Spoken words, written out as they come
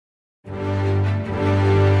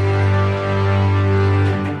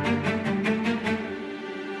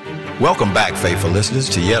Welcome back, faithful listeners,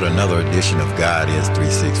 to yet another edition of God is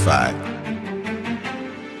 365.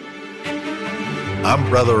 I'm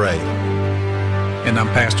Brother Ray. And I'm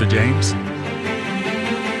Pastor James.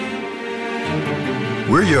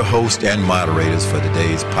 We're your hosts and moderators for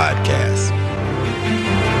today's podcast.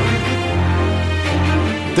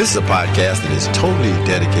 This is a podcast that is totally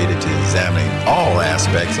dedicated to examining all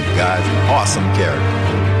aspects of God's awesome character.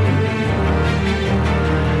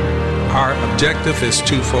 Our objective is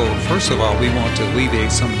twofold. First of all, we want to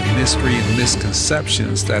alleviate some of the mystery and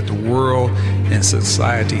misconceptions that the world and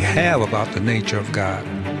society have about the nature of God.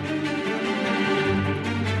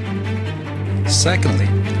 Secondly,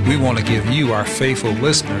 we want to give you, our faithful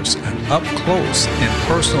listeners, an up-close and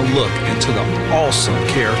personal look into the awesome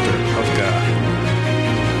character of God.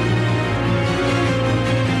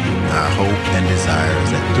 Our hope and desire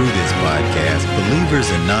is that through this podcast, believers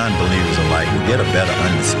and non-believers alike will get a better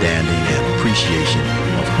understanding and appreciation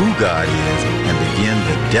of who God is and begin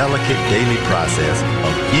the delicate daily process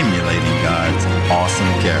of emulating God's awesome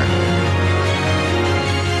character.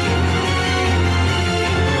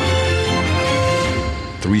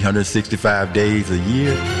 "365 days a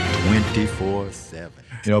year, 24/7.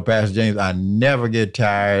 You know, Pastor James, I never get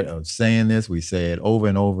tired of saying this. We say it over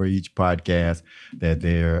and over each podcast that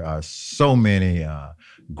there are so many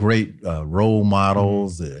great role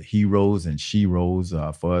models, heroes and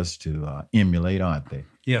sheroes for us to emulate, aren't they?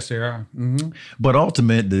 Yes, there are. Mm-hmm. But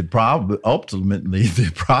ultimately,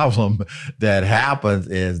 the problem that happens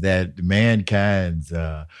is that mankind's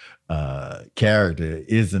character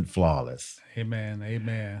isn't flawless. Amen.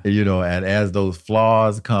 Amen. You know, and as those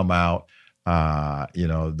flaws come out,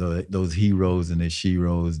 those heroes and the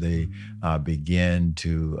sheroes, they begin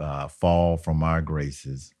to fall from our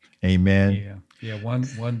graces. Amen. Yeah. Yeah,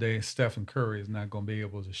 one day Stephen Curry is not going to be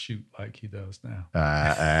able to shoot like he does now.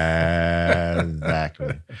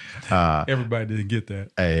 Exactly. Everybody didn't get that.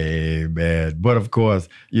 Amen. But of course,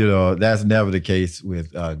 you know, that's never the case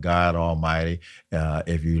with God Almighty.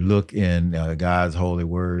 If you look in God's holy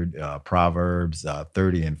word, Proverbs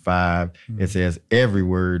 30:5, it says, every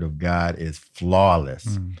word of God is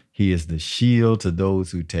flawless. He is the shield to those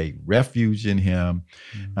who take refuge in him.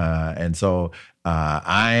 And so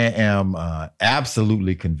I am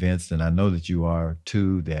absolutely convinced, and I know that you are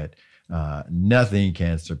too, that nothing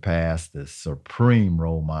can surpass the supreme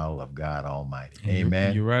role model of God Almighty.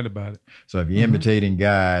 Amen. You're right about it. So if you're imitating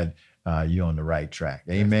God, you're on the right track.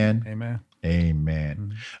 Amen. Amen.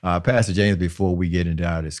 Amen. Pastor James, before we get into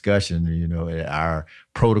our discussion, you know, our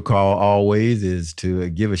protocol always is to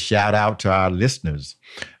give a shout out to our listeners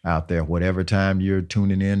out there, whatever time you're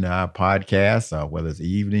tuning in to our podcast, whether it's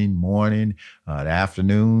evening, morning, the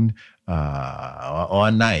afternoon, or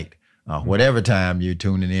night. Whatever time you're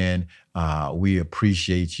tuning in, we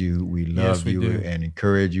appreciate you. We love you and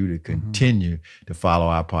encourage you to continue to follow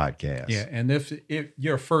our podcast. Yeah, and if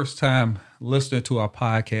you're a first-time listener to our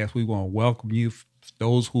podcast, we want to welcome you.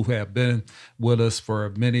 Those who have been with us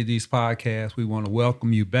for many of these podcasts, we want to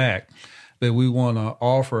welcome you back. But we want to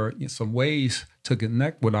offer some ways to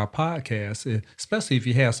connect with our podcast, especially if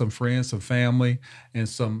you have some friends, some family, and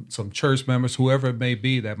some church members, whoever it may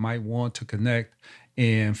be, that might want to connect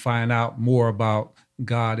and find out more about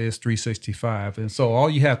God is 365. And so all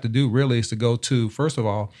you have to do really is to go to, first of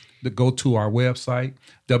all, go to our website,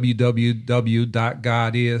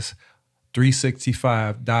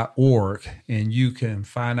 www.godis365.org, and you can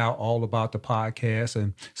find out all about the podcast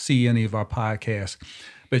and see any of our podcasts.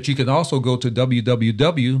 But you can also go to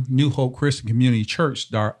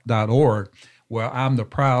www.newhopechristiancommunitychurch.org, where I'm the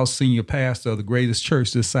proud senior pastor of the greatest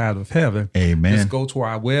church this side of heaven. Amen. Just go to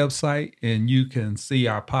our website and you can see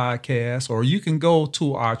our podcast, or you can go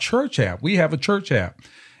to our church app. We have a church app.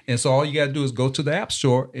 And so all you got to do is go to the App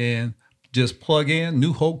Store and just plug in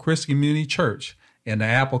New Hope Christian Community Church. And the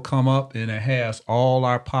app will come up and it has all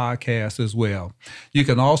our podcasts as well. You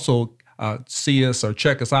can also see us or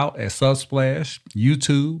check us out at Subsplash,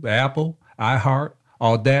 YouTube, Apple, iHeart,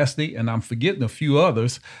 Audacity, and I'm forgetting a few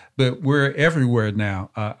others, but we're everywhere now.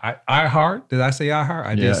 iHeart, did I say iHeart?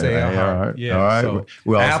 I did say iHeart. Yeah, all right.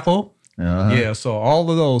 So Apple. Yeah, so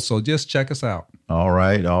all of those. So just check us out. All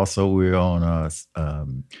right. Also, we're on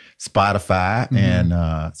Spotify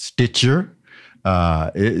and Stitcher.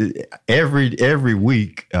 Every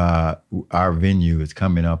week, our venue is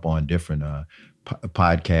coming up on different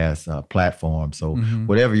podcast platforms. So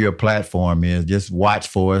whatever your platform is, just watch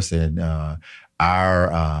for us, and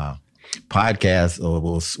our podcast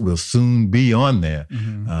will soon be on there.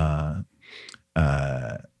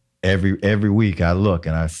 every week I look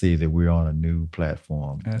and I see that we're on a new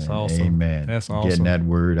platform. That's And awesome. Amen. That's awesome. Getting that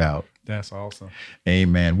word out. That's awesome.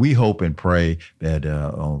 Amen. We hope and pray that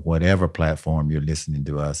on whatever platform you're listening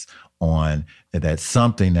to us on, that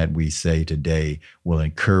something that we say today will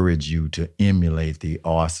encourage you to emulate the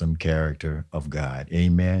awesome character of God.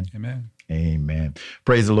 Amen. Amen. Amen.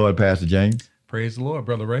 Praise the Lord, Pastor James. Praise the Lord,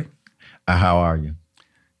 Brother Ray. How are you?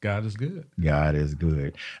 God is good. God is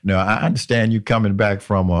good. Now, I understand you coming back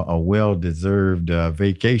from a well-deserved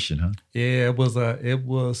vacation, huh? Yeah, it was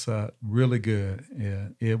really good. Yeah,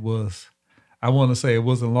 it was. I want to say it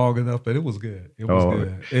wasn't long enough, but it was good. It was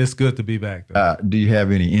good. It's good to be back, though. Do you have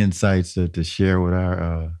any insights to share with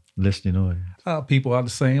our listening audience? People are the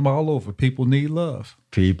same all over. People need love.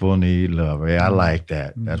 People need love. Hey, I like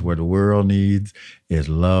that. That's what the world needs is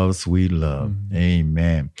love, sweet love.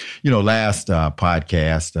 Amen. Last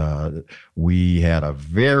podcast, we had a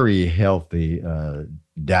very healthy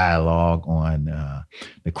dialogue on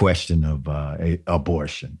the question of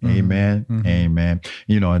abortion. Amen. Amen.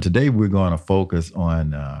 And today we're going to focus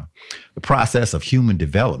on the process of human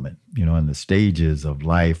development, and the stages of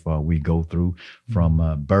life we go through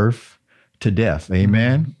from birth to death.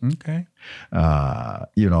 Amen. Okay. Pastor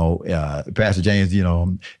James,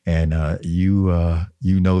 and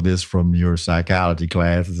you know this from your psychology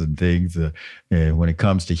classes and things. And when it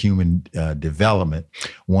comes to human development,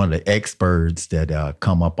 one of the experts that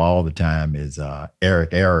come up all the time is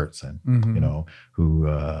Erik Erikson, who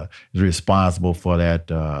is responsible for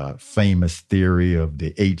that famous theory of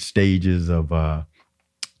the 8 stages of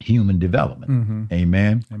human development.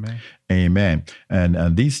 Amen. Amen. Amen.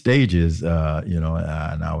 And these stages,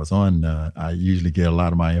 and I was on, I usually get a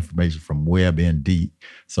lot of my information from WebMD.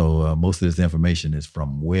 So most of this information is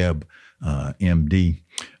from WebMD.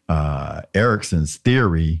 Erikson's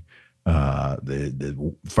theory,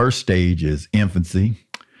 the first stage is infancy,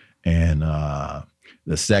 and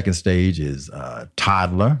the second stage is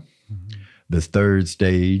toddler. The third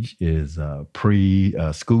stage is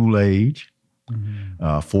pre-school age.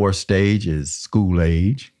 Fourth stage is school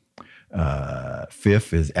age.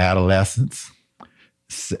 Fifth is adolescence.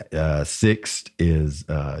 Sixth is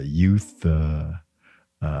youth,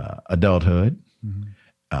 adulthood.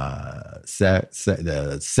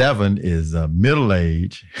 7 is middle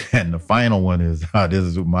age, and the final one is this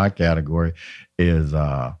is my category is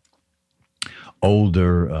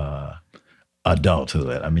older.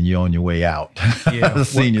 Adulthood. I mean, you're on your way out. Yeah.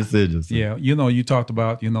 Senior citizen. Yeah. You talked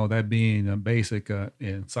about, that being basic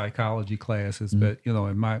in psychology classes, but,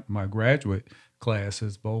 in my graduate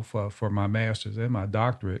classes, both for my master's and my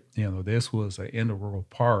doctorate, this was an integral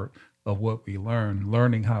part of what we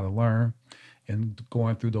learning how to learn and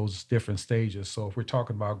going through those different stages. So if we're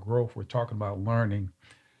talking about growth, we're talking about learning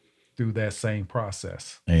through that same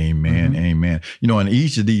process. Amen. Amen. And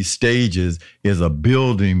each of these stages is a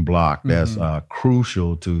building block that's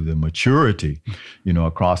crucial to the maturity,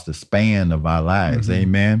 across the span of our lives.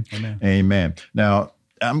 Amen. Amen. Amen. Now,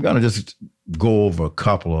 I'm going to just go over a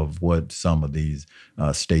couple of what some of these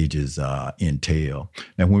stages entail.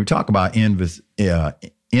 Now, when we talk about infancy,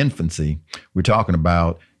 we're talking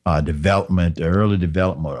about the early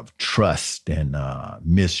development of trust and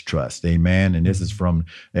mistrust. Amen. And this is from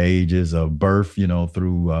the ages of birth,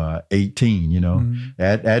 through 18,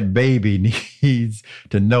 that baby needs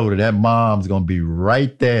to know that mom's going to be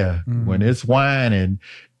right there when it's whining.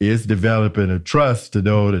 It's developing a trust to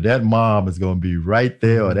know that mom is going to be right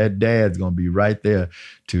there, or that dad's going to be right there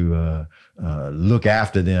to look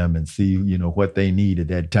after them and see, what they need at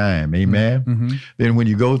that time. Amen. Then when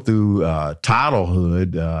you go through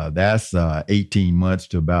toddlerhood, that's 18 months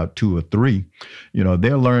to about 2 or 3.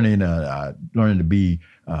 They're learning to be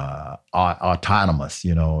autonomous.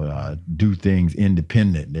 Do things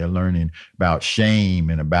independent. They're learning about shame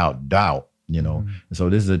and about doubt. So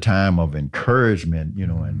this is a time of encouragement,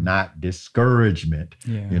 and not discouragement,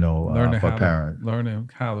 for parents. Learning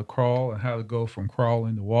how to crawl and how to go from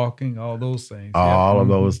crawling to walking, all those things. All of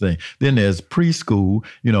those things. Then there's preschool,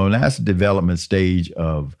 and that's the development stage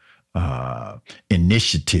of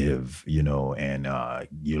initiative, and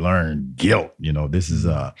you learn guilt. This is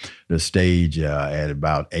the stage at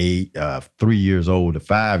about 3 years old to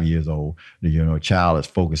 5 years old. A child is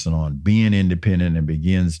focusing on being independent and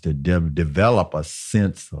begins to develop a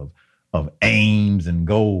sense of aims and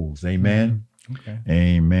goals. Amen. Okay.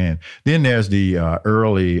 Amen. Then there's the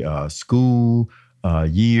early school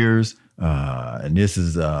years. And this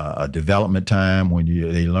is a development time when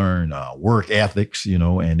they learn work ethics,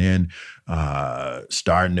 and then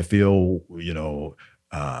starting to feel,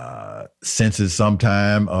 senses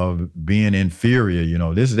sometime of being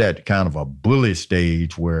inferior. This is that kind of a bully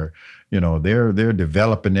stage where, they're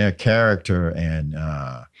developing their character, and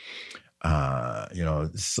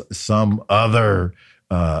some other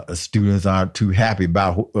students aren't too happy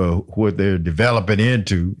about what they're developing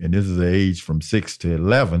into, and this is the age from 6 to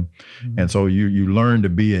 11, and so you learn to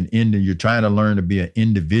be you're trying to learn to be an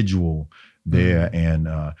individual there, and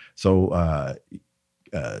so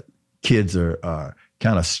kids are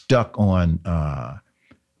kind of stuck on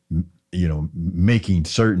making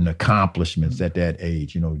certain accomplishments at that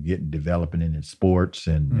age, developing in sports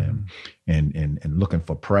and looking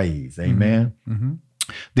for praise. Amen.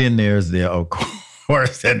 Then there's of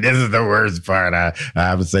course, and this is the worst part. I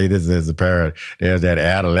have to say this as a parent. There's that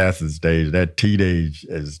adolescent stage, that teenage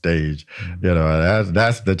stage.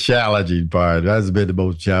 That's the challenging part. That's been the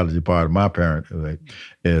most challenging part of my parenthood.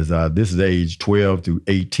 Is this is age 12 to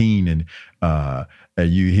 18, and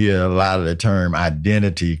you hear a lot of the term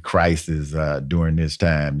identity crisis during this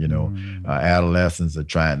time. Adolescents are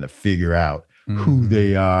trying to figure out who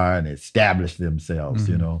they are and establish themselves.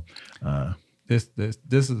 This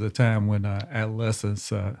is the time when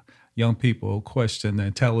adolescents, young people question the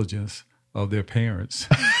intelligence of their parents.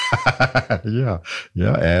 Yeah,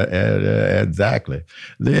 exactly.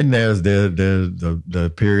 Then there's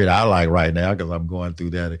the period I like right now, because I'm going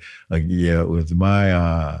through that with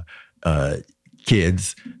my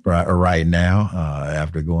kids right now,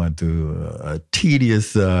 after going through a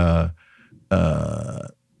tedious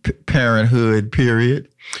parenthood period,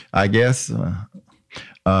 I guess.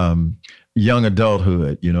 Young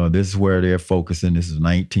adulthood, this is where they're focusing. This is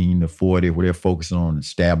 19 to 40, where they're focusing on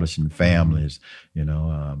establishing families.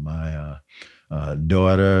 My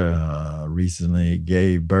daughter recently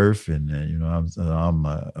gave birth, and I'm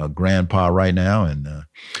a grandpa right now,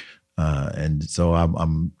 and so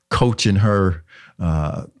I'm coaching her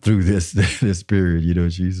through this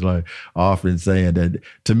period. She's like often saying that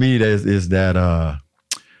to me. Is that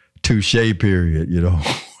touche period,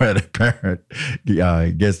 where the parent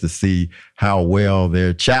gets to see how well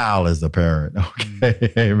their child is a parent.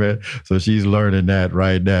 Okay, amen. So she's learning that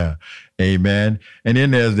right now, amen. And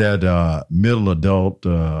then there's that middle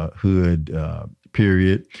adulthood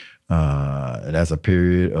period. That's a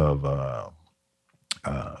period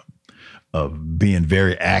of being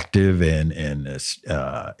very active, and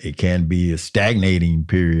it can be a stagnating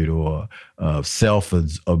period or of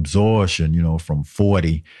self-absorption, from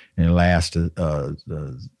 40 and last to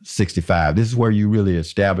 65. This is where you really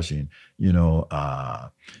establishing,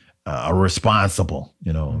 a responsible,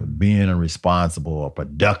 being a responsible or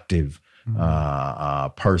productive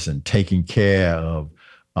person, taking care of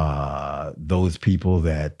those people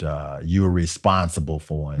that you're responsible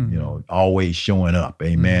for, and always showing up.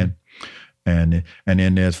 Amen. And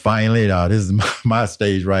then there's finally, this is my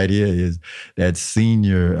stage right here, is that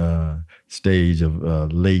senior stage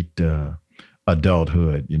of late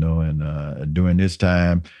adulthood, and during this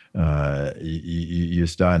time, you're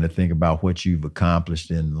starting to think about what you've accomplished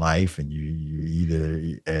in life, and you're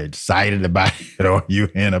either excited about it or you're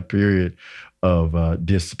in a period of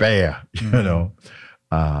despair,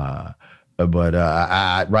 But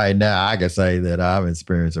right now, I can say that I've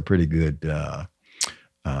experienced a pretty good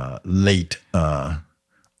late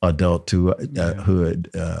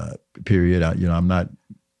adulthood period. I'm not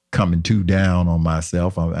coming too down on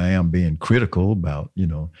myself. I am being critical about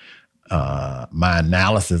my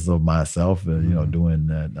analysis of myself, during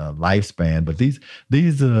that lifespan. But these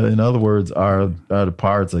in other words, are the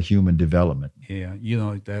parts of human development. Yeah,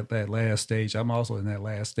 that last stage. I'm also in that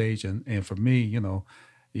last stage, and for me,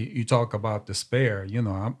 you talk about despair.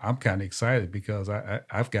 I'm kind of excited because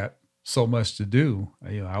I've got so much to do.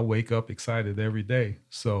 I wake up excited every day.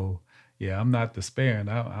 So yeah, I'm not despairing.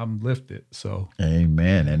 I'm lifted. So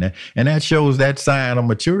amen. And that shows that sign of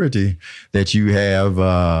maturity that you have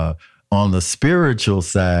on the spiritual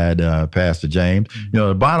side, Pastor James.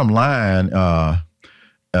 The bottom line,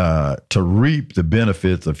 to reap the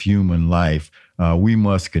benefits of human life, we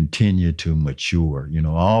must continue to mature.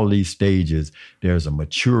 All these stages, there's a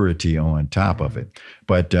maturity on top of it.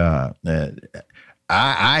 But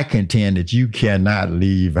I contend that you cannot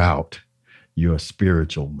leave out your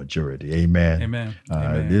spiritual maturity. Amen.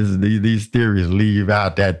 Amen. These theories leave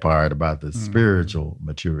out that part about the spiritual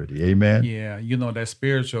maturity. Amen. Yeah, that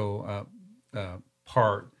spiritual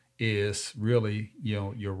part is really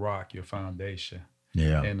your rock, your foundation.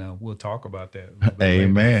 Yeah, and we'll talk about that.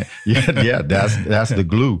 Amen. Yeah, that's the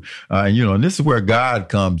glue. And this is where God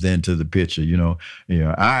comes into the picture.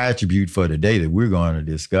 Our attribute for today that we're going to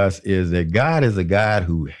discuss is that God is a God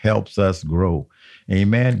who helps us grow.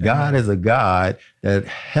 Amen. God is a God that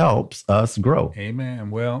helps us grow. Amen.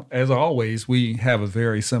 Well, as always, we have a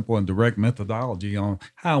very simple and direct methodology on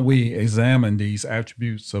how we examine these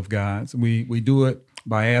attributes of God. We do it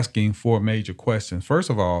by asking 4 major questions. First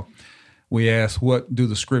of all, we ask, what do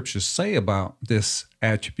the scriptures say about this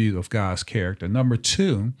attribute of God's character? Number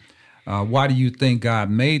 2, why do you think God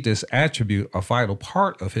made this attribute a vital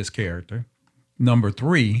part of his character? Number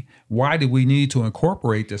 3, why do we need to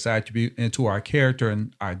incorporate this attribute into our character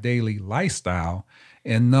and our daily lifestyle?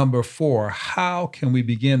 And number 4, how can we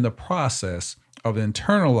begin the process of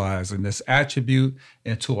internalizing this attribute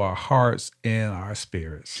into our hearts and our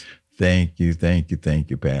spirits? Thank you,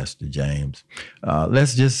 Pastor James.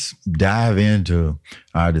 Let's just dive into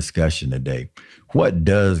our discussion today. What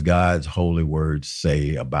does God's holy word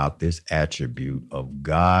say about this attribute of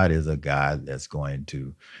God is a God that's going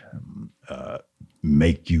to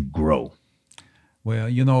make you grow? Well,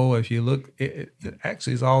 if you look, it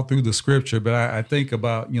actually is all through the scripture, but I think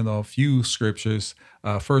about, a few scriptures.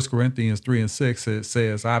 1 Corinthians 3:6, it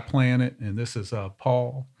says, I planted, and this is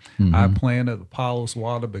Paul, I planted, Apollos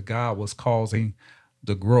watered, but God was causing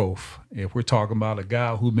the growth. If we're talking about a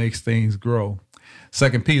God who makes things grow.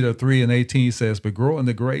 2 Peter 3:18 says, but grow in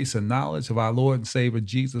the grace and knowledge of our Lord and Savior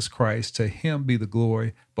Jesus Christ. To him be the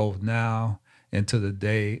glory both now and to the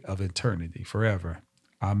day of eternity, forever.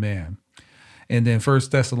 Amen. And then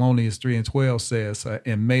 1 Thessalonians 3:12 says,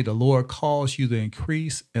 and may the Lord cause you to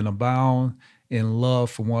increase and abound in love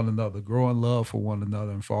for one another, grow in love for one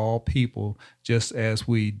another and for all people, just as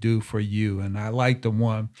we do for you. And I like the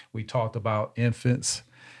one we talked about, infants,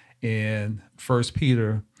 in 1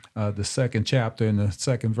 Peter, the 2nd chapter and the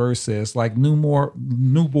 2nd verse says, like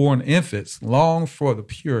newborn infants, long for the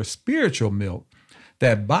pure spiritual milk,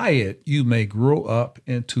 that by it you may grow up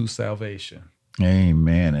into salvation.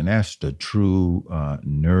 Amen. And that's the true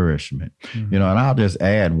nourishment. And I'll just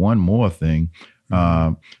add one more thing.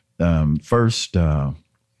 First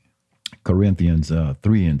Corinthians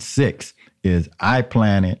 3:6 is, I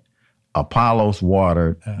planted, Apollos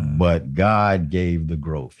watered, but God gave the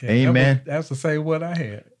growth. Yeah, Amen. That's the same one I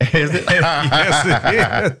had. Is it?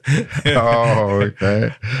 Yes, it is. Oh,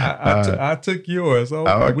 okay. I took yours.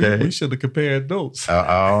 Okay. We should have compared notes.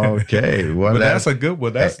 Okay. Well, but that's a good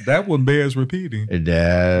one. That one bears repeating.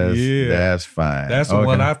 That's fine. That's the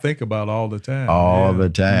one I think about all the time. All the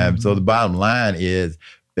time. So the bottom line is,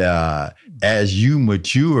 as you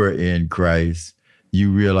mature in Christ, you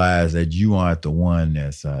realize that you aren't the one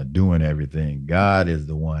that's doing everything. God is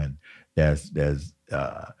the one that's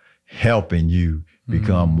helping you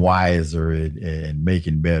become wiser and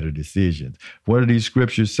making better decisions. What are these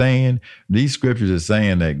scriptures saying? These scriptures are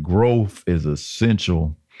saying that growth is an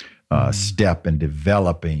essential step in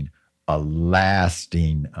developing a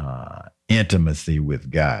lasting intimacy with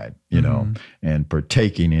God, and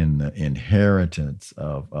partaking in the inheritance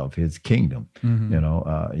of his kingdom.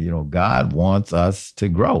 God wants us to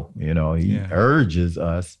grow. He urges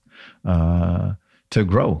us to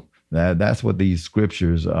grow. That's what these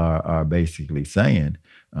scriptures are basically saying.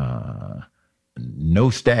 No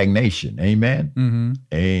stagnation. Amen.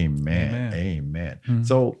 Amen.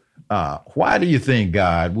 So why do you think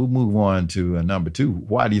God, we'll move on to number 2,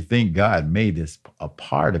 why do you think God made this a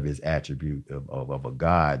part of his attribute of a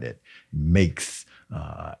God that makes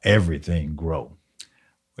everything grow?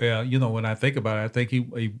 Well, when I think about it, I think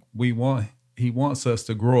he wants us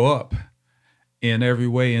to grow up in every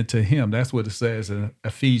way into him. That's what it says in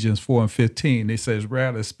Ephesians 4:15. It says,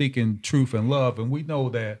 rather speaking truth and love. And we know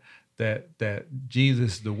that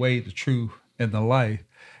Jesus is the way, the truth, and the life.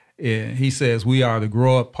 And he says we are to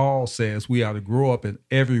grow up. Paul says we are to grow up in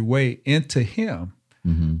every way into him,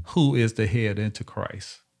 who is the head, into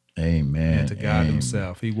Christ. Amen. And to God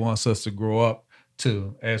himself. He wants us to grow up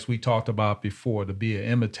to, as we talked about before, to be an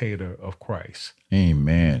imitator of Christ.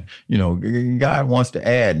 Amen. God wants to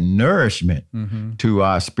add nourishment to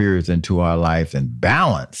our spirits and to our life, and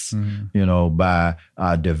balance, by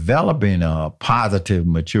developing a positive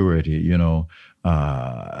maturity,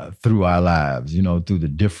 through our lives, through the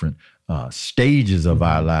different stages of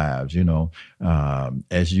our lives,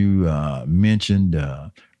 as you mentioned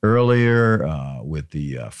earlier with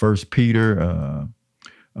the 1 Peter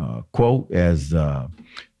quote, as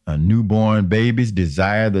newborn babies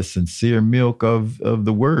desire the sincere milk of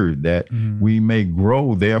the word, that we may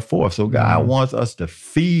grow therefore. So God wants us to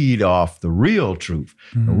feed off the real truth.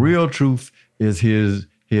 The real truth is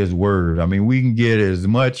his word. I mean, we can get as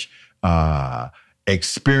much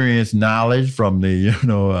experience knowledge from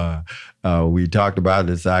the, we talked about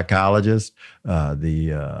the psychologist,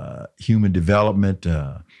 the human development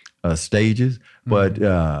stages, but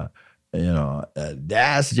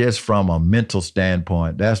That's just from a mental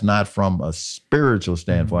standpoint. That's not from a spiritual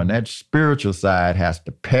standpoint. That spiritual side has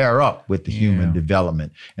to pair up with the human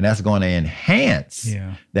development, and that's going to enhance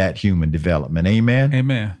that human development. Amen.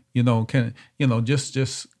 Amen.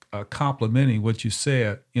 Just complimenting what you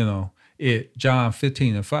said. John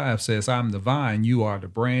 15:5 says, "I'm the vine, you are the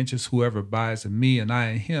branches. Whoever abides in me, and I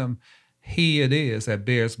in him, he it is that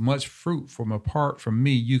bears much fruit. From apart from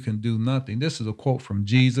me, you can do nothing." This is a quote from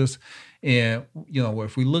Jesus. And,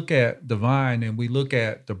 if we look at the vine and we look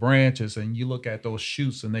at the branches and you look at those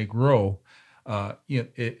shoots and they grow, what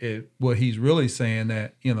he's really saying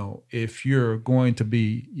that, if you're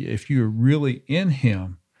really in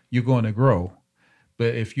him, you're going to grow.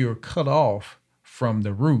 But if you're cut off from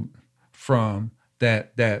the root, from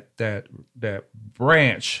that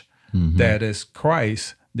branch that is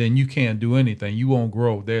Christ, then you can't do anything. You won't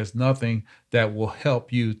grow. There's nothing that will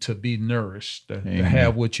help you to be nourished, to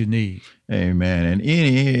have what you need. Amen. And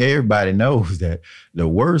everybody knows that the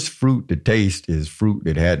worst fruit to taste is fruit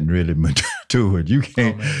that hadn't really matured. You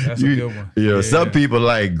can't. Oh, man, that's a good one. Some people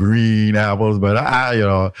like green apples,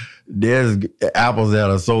 but there's apples that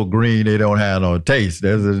are so green they don't have no taste.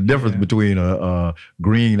 There's a difference between a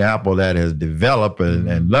green apple that has developed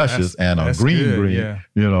and luscious and a green. Yeah.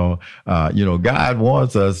 God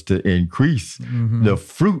wants us to increase the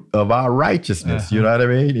fruit of our righteousness. You know what I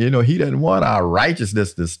mean? He doesn't want our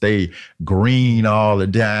righteousness to stay green all the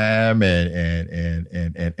time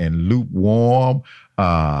and lukewarm.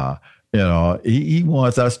 He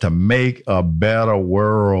wants us to make a better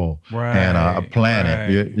world and a planet.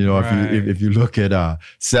 If you look at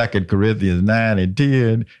 2 Corinthians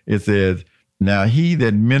 9:10, it says, "Now he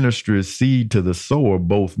that ministereth seed to the sower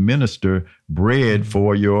both minister bread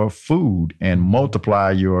for your food and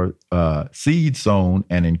multiply your seed sown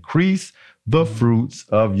and increase the fruits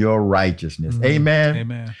of your righteousness." Amen.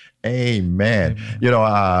 Amen. Amen.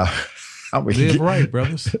 Live right,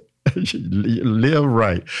 brothers. Live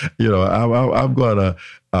right. I'm going to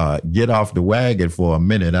get off the wagon for a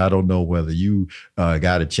minute. I don't know whether you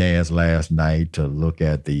got a chance last night to look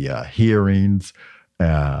at the hearings.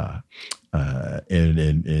 I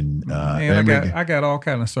got all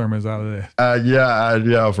kind of sermons out of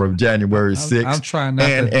that. From January 6th.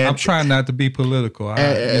 I'm trying not to be political.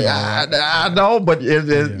 I know, but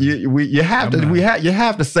you have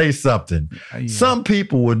to say something. Some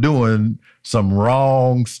people were doing some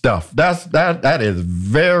wrong stuff. That is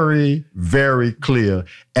very, very clear.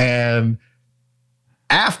 And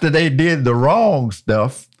after they did the wrong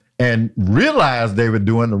stuff and realized they were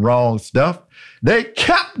doing the wrong stuff, they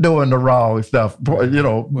kept doing the wrong stuff,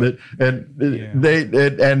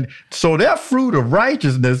 and so their fruit of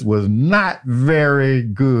righteousness was not very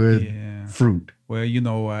good fruit. Well,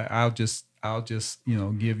 I'll just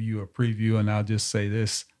give you a preview, and I'll just say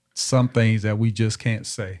this: some things that we just can't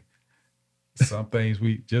say. Some things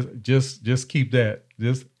we just keep that.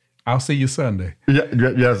 I'll see you Sunday.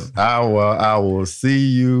 Yes, I will see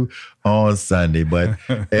you on Sunday. But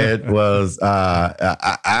it was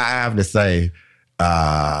I have to say,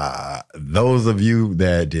 those of you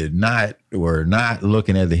that were not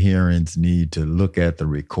looking at the hearings need to look at the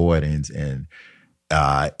recordings, and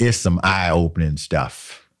it's some eye-opening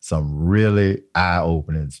stuff, some really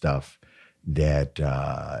eye-opening stuff that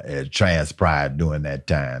transpired during that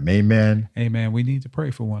time. Amen. Amen. We need to pray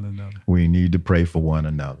for one another. We need to pray for one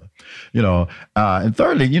another. And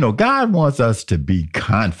thirdly, God wants us to be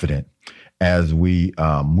confident as we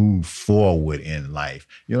move forward in life.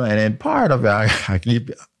 And part of it, I keep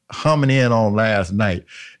humming in on last night,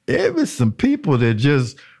 it was some people that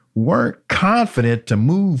just weren't confident to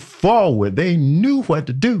move forward. They knew what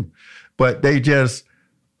to do, but they just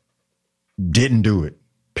didn't do it.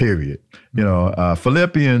 Period.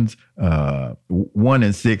 Philippians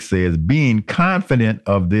 1:6 says, "Being confident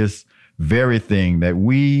of this very thing, that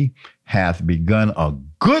we hath begun a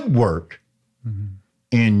good work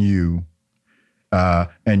in you,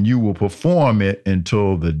 and you will perform it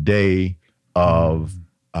until the day of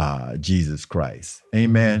Jesus Christ."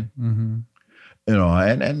 Amen.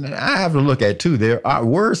 And I have to look at too. There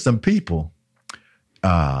were some people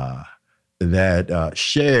that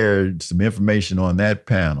shared some information on that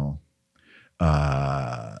panel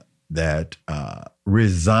that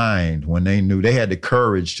resigned when they knew they had the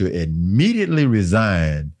courage to immediately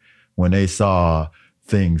resign when they saw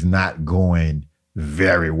things not going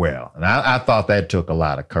very well. And I thought that took a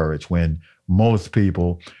lot of courage when most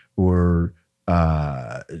people didn't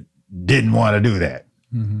want to do that.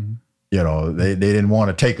 They didn't want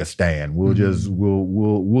to take a stand.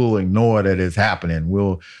 We'll ignore that it's happening.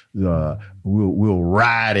 We'll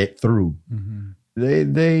ride it through.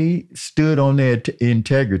 They stood on their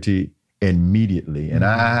integrity immediately. And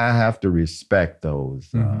I have to respect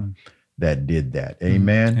those that did that.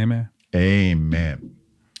 Amen. Amen. Amen.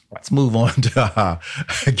 Let's move on to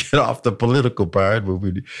get off the political part, but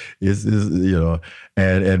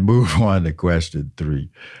and move on to question 3.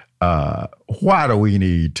 Why do we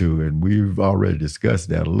need to, and we've already discussed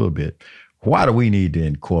that a little bit, why do we need to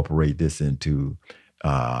incorporate this into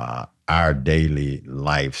our daily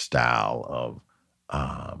lifestyle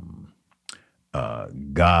of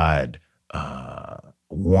God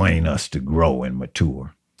wanting us to grow and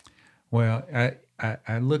mature? Well,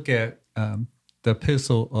 I look at the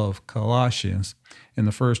epistle of Colossians in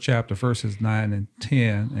the first chapter, verses 9 and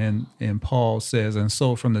 10, and Paul says, "And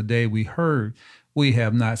so from the day we heard, we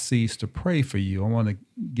have not ceased to pray for you." I want to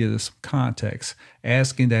give us some context,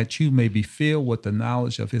 asking that you may be filled with the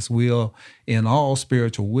knowledge of his will in all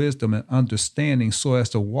spiritual wisdom and understanding, so as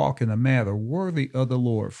to walk in a manner worthy of the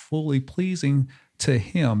Lord, fully pleasing to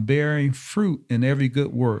him, bearing fruit in every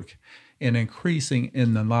good work and increasing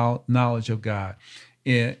in the knowledge of God.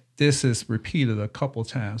 And this is repeated a couple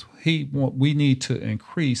times. We need to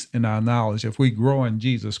increase in our knowledge. If we grow in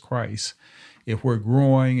Jesus Christ, if we're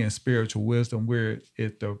growing in spiritual wisdom,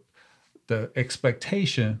 the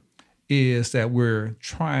expectation is that we're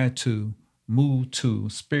trying to move to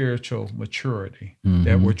spiritual maturity,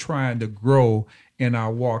 that we're trying to grow in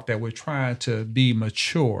our walk, that we're trying to be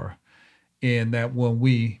mature, and that when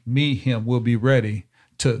we meet him, we'll be ready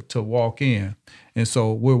to walk in. And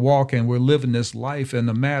so we're living this life in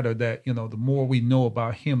the matter that, the more we know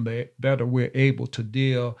about him, the better we're able to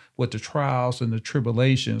deal with the trials and the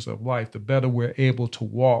tribulations of life, the better we're able to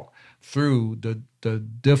walk through the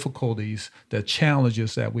difficulties, the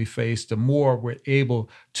challenges that we face, the more we're able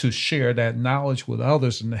to share that knowledge with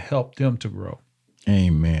others and to help them to grow.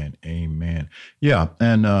 Amen. Amen. Yeah.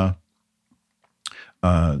 And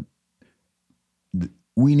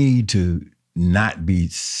we need to not be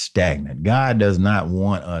stagnant. God does not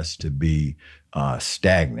want us to be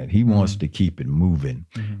stagnant. He wants to keep it moving.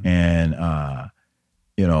 And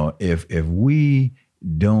if we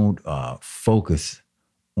don't focus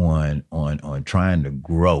on trying to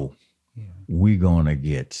grow, we're gonna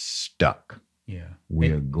get stuck.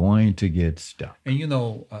 We're going to get stuck.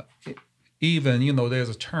 And even there's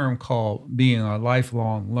a term called being a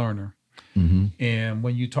lifelong learner. And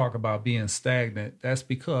when you talk about being stagnant, that's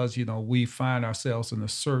because, we find ourselves in a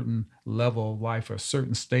certain level of life, a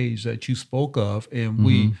certain stage that you spoke of.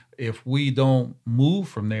 And if we don't move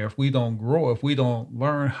from there, if we don't grow, if we don't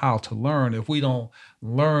learn how to learn, if we don't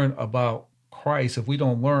learn about Christ, if we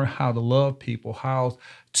don't learn how to love people, how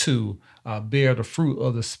to bear the fruit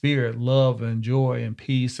of the Spirit, love and joy and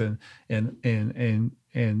peace and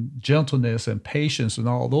gentleness and patience and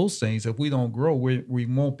all those things, if we don't grow, we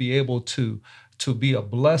won't be able to be a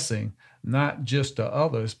blessing, not just to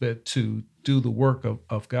others, but to do the work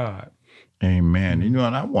of God. Amen. And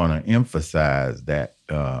I want to emphasize that,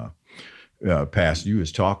 Pastor, you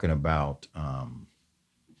was talking about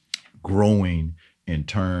growing in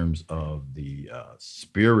terms of the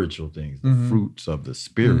spiritual things, the fruits of the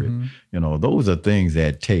Spirit. Those are things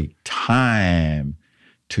that take time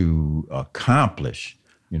to accomplish,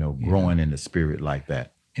 growing in the Spirit like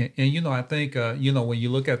that. And I think, when you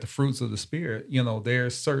look at the fruits of the Spirit,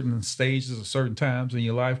 there's certain stages or certain times in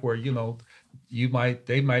your life where,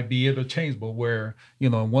 they might be interchangeable, where,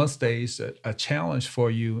 in one stage, a challenge for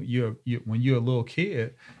you, when you're a little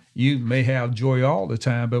kid, you may have joy all the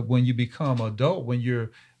time, but when you become adult, when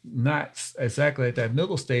you're not exactly at that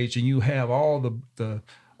middle stage and you have all the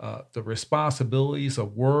responsibilities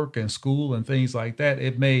of work and school and things like that,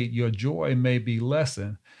 your joy may be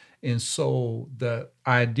lessened. And so the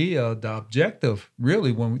objective,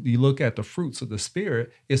 really, when you look at the fruits of the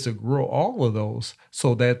Spirit, is to grow all of those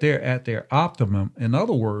so that they're at their optimum. In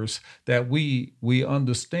other words, that we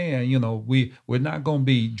understand, we're not going to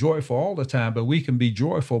be joyful all the time, but we can be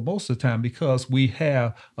joyful most of the time because we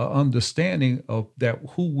have an understanding of that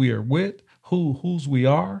who we are with, whose we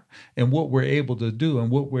are, and what we're able to do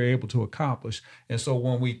and what we're able to accomplish. And so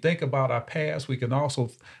when we think about our past, we can also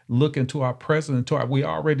look into our present, we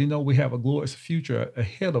already know we have a glorious future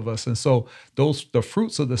ahead of us. And so the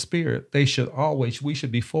fruits of the Spirit, we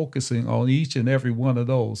should be focusing on each and every one of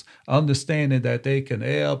those, understanding that they can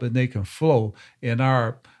ebb and they can flow. And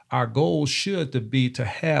our goal should be to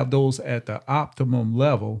have those at the optimum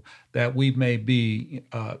level, that we may be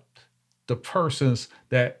the persons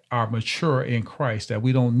that are mature in Christ, that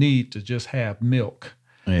we don't need to just have milk,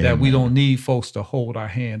 Amen. That we don't need folks to hold our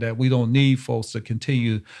hand, that we don't need folks to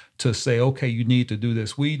continue to say, okay, you need to do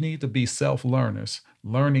this. We need to be self-learners,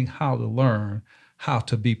 learning how to learn, how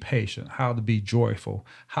to be patient, how to be joyful,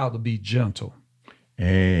 how to be gentle.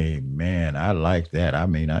 Amen. I like that. I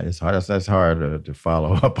mean, it's hard. That's hard to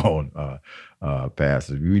follow up on,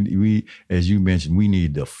 Pastor. We, as you mentioned, we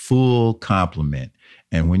need the full complement.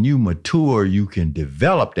 And when you mature, you can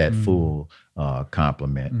develop that full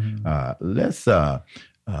complement. Let's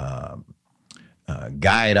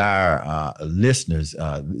guide our listeners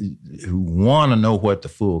who want to know what the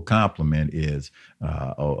full complement is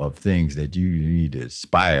of things that you need to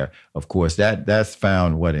aspire. Of course, that's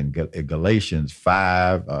found in Galatians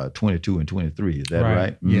 5, 22 and 23. Is that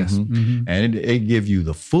right? Yes. And it gives you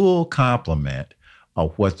the full complement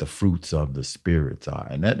of what the fruits of the spirits are,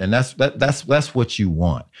 and that's what you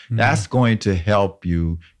want. That's going to help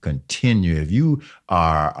you continue. If you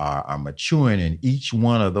are maturing in each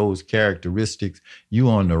one of those characteristics, you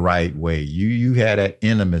on the right way. You had that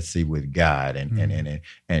intimacy with God,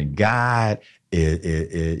 and God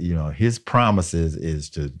is His promises is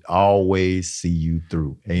to always see you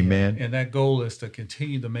through. Amen. And that goal is to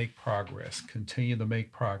continue to make progress,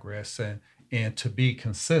 and to be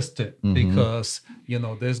consistent, because,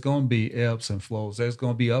 there's going to be ebbs and flows. There's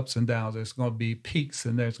going to be ups and downs. There's going to be peaks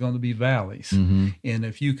and there's going to be valleys. And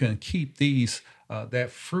if you can keep these,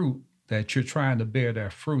 that fruit that you're trying to bear,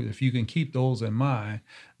 that fruit, if you can keep those in mind,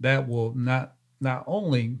 that will not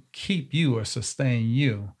only keep you or sustain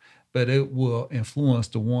you, but it will influence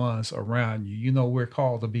the ones around you. We're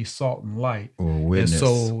called to be salt and light. Or witness. And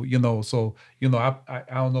so, I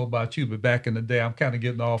don't know about you, but back in the day, I'm kind of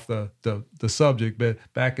getting off the subject, but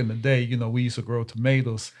back in the day, we used to grow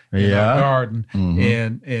tomatoes in our garden,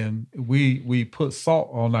 and we put salt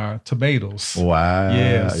on our tomatoes. Wow.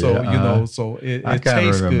 Yeah. So, so it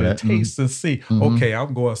tastes good. Taste and see, okay,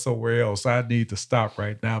 I'm going somewhere else. I need to stop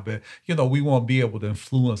right now. But, we want to be able to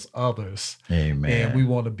influence others. Amen. And we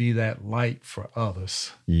want to be that light for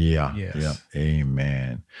others. Yeah. Yes. Yeah.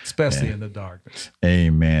 Amen. Especially in the darkness.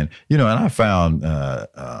 Amen. And I found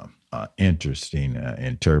interesting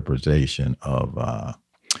interpretation of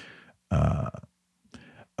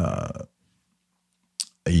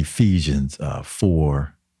Ephesians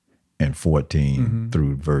 4 and 14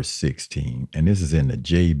 through verse 16. And this is in the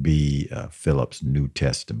J.B. Phillips New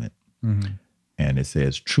Testament. And it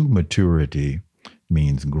says, true maturity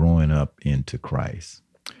means growing up into Christ.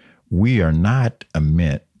 We are not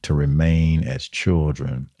meant to remain as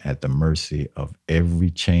children at the mercy of every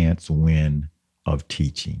chance wind of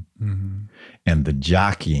teaching and the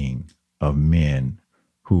jockeying of men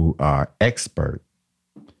who are expert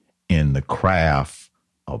in the craft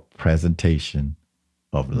of presentation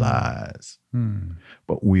of lies.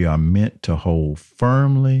 But we are meant to hold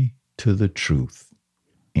firmly to the truth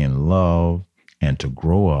in love and to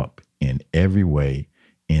grow up in every way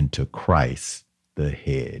into Christ, the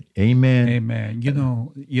head. Amen. Amen.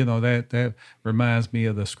 That reminds me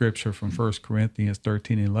of the scripture from 1 Corinthians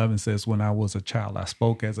 13:11 says, when I was a child, I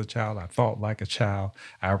spoke as a child, I thought like a child,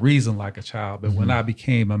 I reasoned like a child, but when I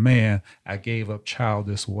became a man, I gave up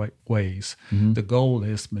childish ways. The goal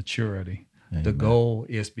is maturity. Amen. The goal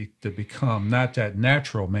is to become not that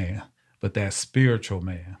natural man, but that spiritual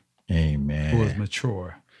man. Amen. Who is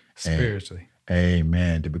mature spiritually.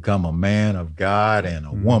 Amen. To become a man of God and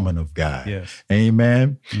a woman of God. Yes.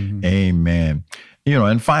 Amen. Amen.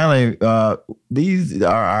 And finally, these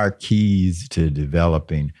are our keys to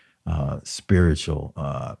developing spiritual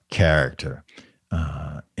character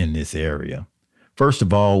in this area. First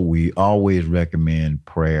of all, we always recommend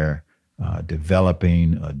prayer,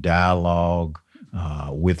 developing a dialogue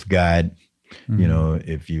with God.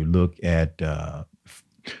 If you look at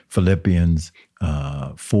Philippians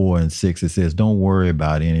 4 and 6, it says, don't worry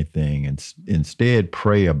about anything. And instead,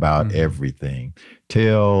 pray about everything.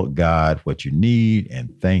 Tell God what you need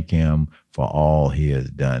and thank Him for all He has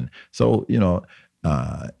done. So,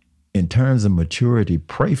 in terms of maturity,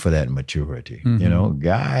 pray for that maturity.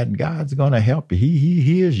 God's going to help you. He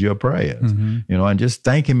hears your prayers, and just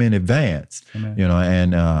thank Him in advance. Amen.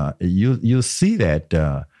 And you'll see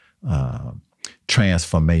that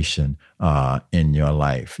transformation in your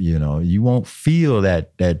life. You won't feel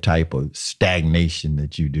that type of stagnation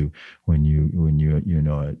that you do when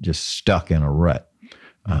you're just stuck in a rut.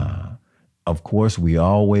 Of course, we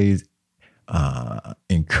always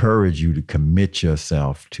encourage you to commit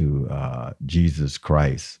yourself to Jesus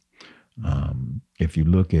Christ. If you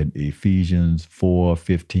look at Ephesians 4,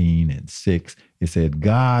 15 and 6, it said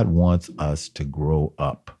God wants us to grow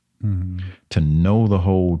up, to know the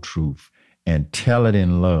whole truth and tell it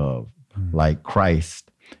in love, like Christ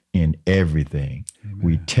in everything. Amen.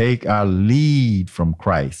 We take our lead from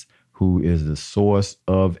Christ, who is the source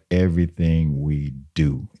of everything we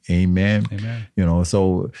do. Amen. Amen.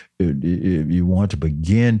 So if you want to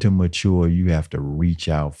begin to mature, you have to reach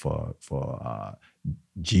out for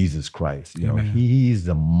Jesus Christ. You know, Amen. he's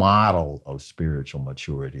the model of spiritual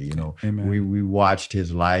maturity. You know, Amen. we watched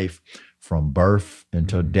his life from birth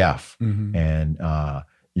until death, and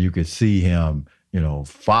you could see him, you know,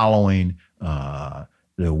 following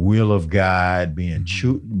the will of God, being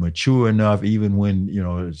mature enough, even when, you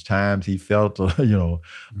know, there's times he felt, you know,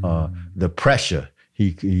 the pressure.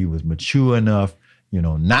 He was mature enough, you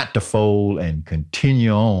know, not to fold and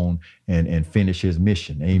continue on and finish his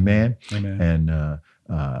mission. Amen. Amen. And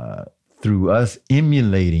through us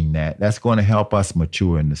emulating that, that's going to help us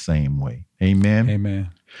mature in the same way. Amen. Amen.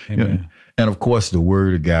 You know, and of course, the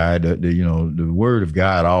Word of God, you know, the Word of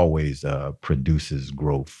God always produces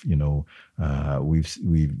growth. You know,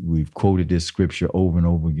 we've quoted this scripture over and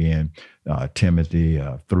over again. Timothy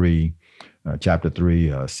 3. Chapter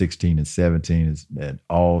 3, 16 and 17 is that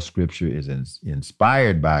all scripture is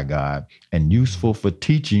inspired by God and useful for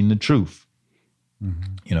teaching the truth.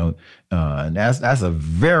 You know, and that's a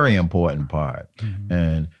very important part.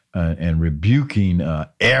 And rebuking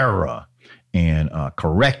error and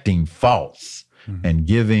correcting faults and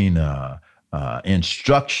giving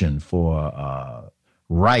instruction for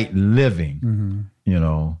right living, you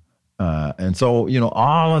know. And so, you know,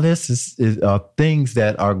 all of this is things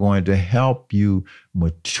that are going to help you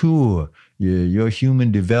mature your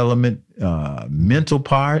human development, mental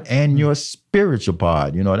part, and your spiritual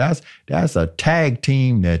part. You know, that's a tag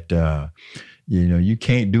team that you know you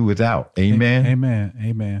can't do without. Amen. Amen.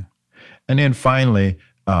 Amen. And then finally,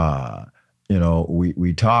 you know,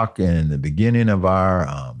 we talk in the beginning of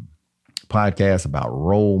our podcast about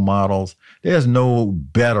role models. There's no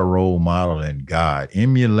better role model than God,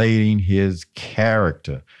 emulating his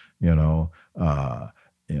character. You know,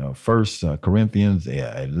 1 Corinthians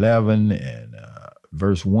 11 and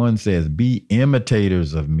verse 1 says, "Be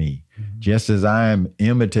imitators of me, just as I am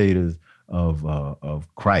imitators of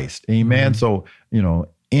Christ." Amen. So, you know,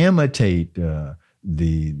 imitate and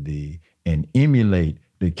emulate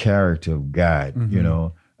the character of God. You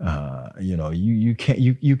know, you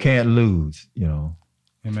can't lose. You know.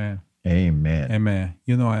 Amen. Amen. Amen.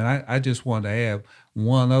 You know, and I just want to add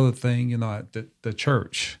one other thing. You know, the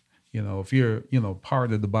church. You know, if you're, you know,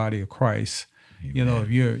 part of the body of Christ, Amen. You know,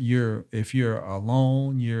 if you're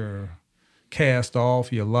alone, you're cast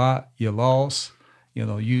off, you're lost. You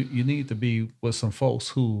know, you need to be with some folks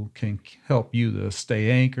who can help you to stay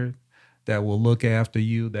anchored, that will look after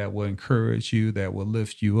you, that will encourage you, that will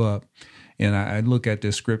lift you up. And I look at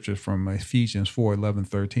this scripture from Ephesians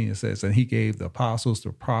 4:11-13. It says, "And he gave the apostles,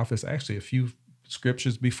 the prophets," actually a few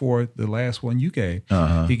scriptures before the last one you gave.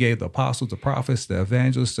 He gave the apostles, the prophets, the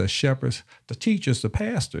evangelists, the shepherds, the teachers, the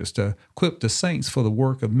pastors, to equip the saints for the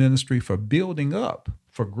work of ministry, for building up,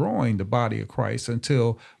 for growing the body of Christ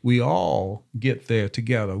until we all get there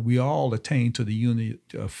together. We all attain to the unity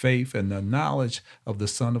of faith and the knowledge of the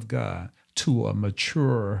Son of God, to a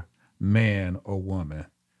mature man or woman.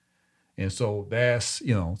 And so that's,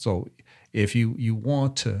 you know, so if you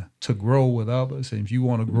want to grow with others, and if you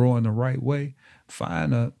want to grow in the right way,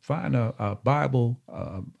 find a Bible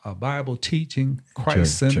teaching,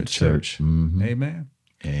 Christ-centered church. Amen.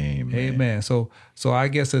 Amen. Amen. So I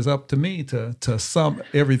guess it's up to me to sum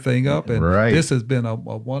everything up. And this has been a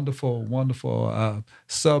wonderful, wonderful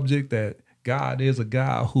subject, that God is a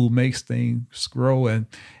God who makes things grow. And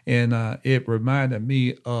it reminded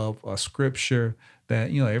me of a scripture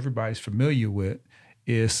that, you know, everybody's familiar with.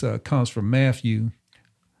 It comes from Matthew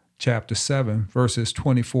chapter 7, verses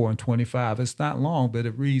 24 and 25. It's not long, but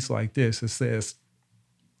it reads like this. It says,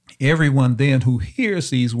 "Everyone then who hears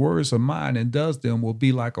these words of mine and does them will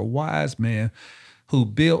be like a wise man who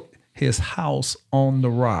built his house on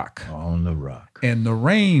the rock. On the rock. And the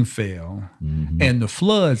rain fell, and the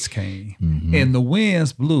floods came, and the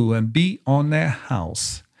winds blew and beat on that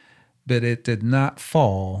house, but it did not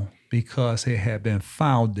fall, because it had been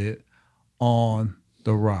founded on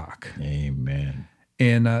the rock." Amen.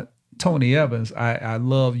 And Tony Evans, I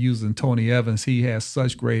love using Tony Evans. He has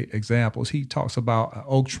such great examples. He talks about an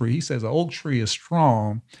oak tree. He says an oak tree is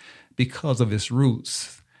strong because of its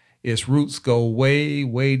roots. Its roots go way,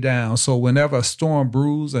 way down. So whenever a storm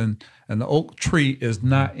brews, and the oak tree is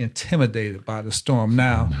not intimidated by the storm.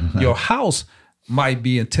 Now, your house might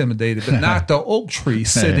be intimidated, but not the oak tree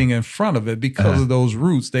sitting in front of it, because of those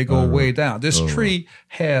roots. They go way down. This tree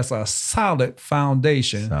has a solid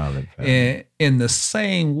foundation. And in the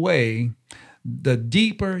same way, the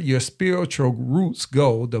deeper your spiritual roots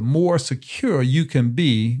go, the more secure you can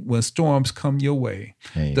be when storms come your way.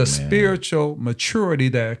 Amen. The spiritual maturity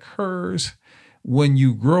that occurs when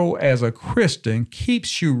you grow as a Christian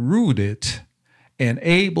keeps you rooted and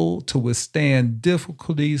able to withstand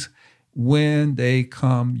difficulties when they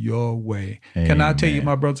come your way. Can I tell you,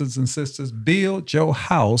 my brothers and sisters, build your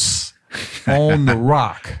house on the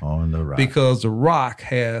rock. On the rock. Because the rock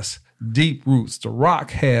has deep roots. The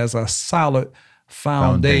rock has a solid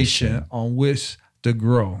foundation on which to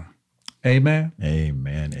grow. Amen?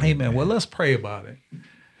 Amen. Amen. Well, let's pray about it.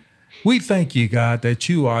 We thank you, God, that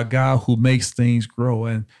you are a God who makes things grow.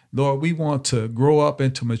 And Lord, we want to grow up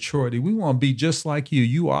into maturity. We want to be just like you.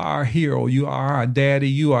 You are our hero. You are our daddy.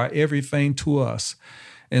 You are everything to us.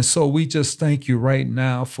 And so we just thank you right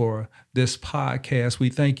now for this podcast. We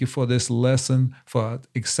thank you for this lesson, for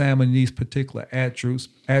examining these particular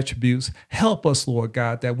attributes. Help us, Lord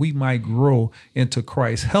God, that we might grow into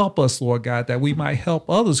Christ. Help us, Lord God, that we might help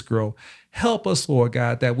others grow. Help us, Lord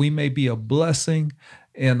God, that we may be a blessing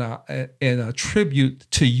and a tribute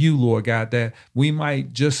to you, Lord God, that we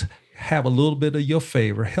might just have a little bit of your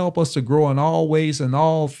favor. Help us to grow in all ways and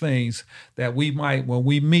all things, that we might, when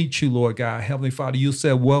we meet you, Lord God, Heavenly Father, you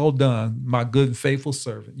said, well done, my good and faithful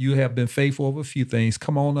servant. You have been faithful over a few things.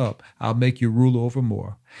 Come on up. I'll make you ruler over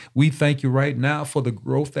more. We thank you right now for the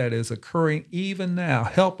growth that is occurring even now.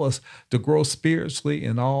 Help us to grow spiritually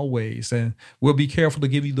in all ways. And we'll be careful to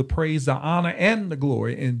give you the praise, the honor, and the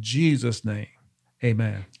glory in Jesus' name.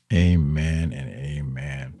 Amen. Amen and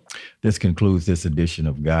amen. This concludes this edition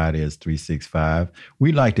of God is 365.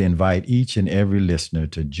 We'd like to invite each and every listener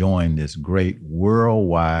to join this great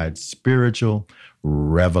worldwide spiritual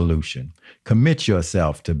revolution. Commit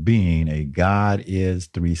yourself to being a God is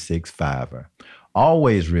 365er.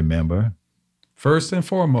 Always remember, first and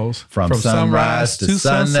foremost, from sunrise to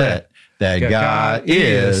sunset, that God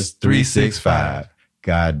is 365.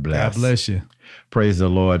 God bless. God bless you. Praise the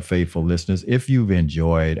Lord, faithful listeners. If you've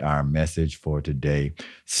enjoyed our message for today,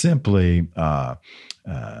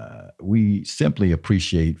 we simply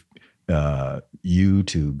appreciate you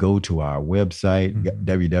to go to our website,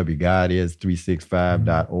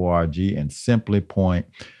 www.godis365.org, and simply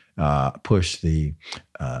push the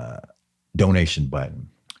donation button.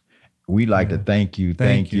 We'd like to thank you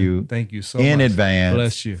so in much. advance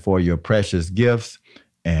Bless you. for your precious gifts.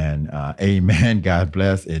 And amen. God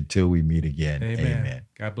bless until we meet again. Amen.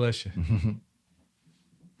 God bless you.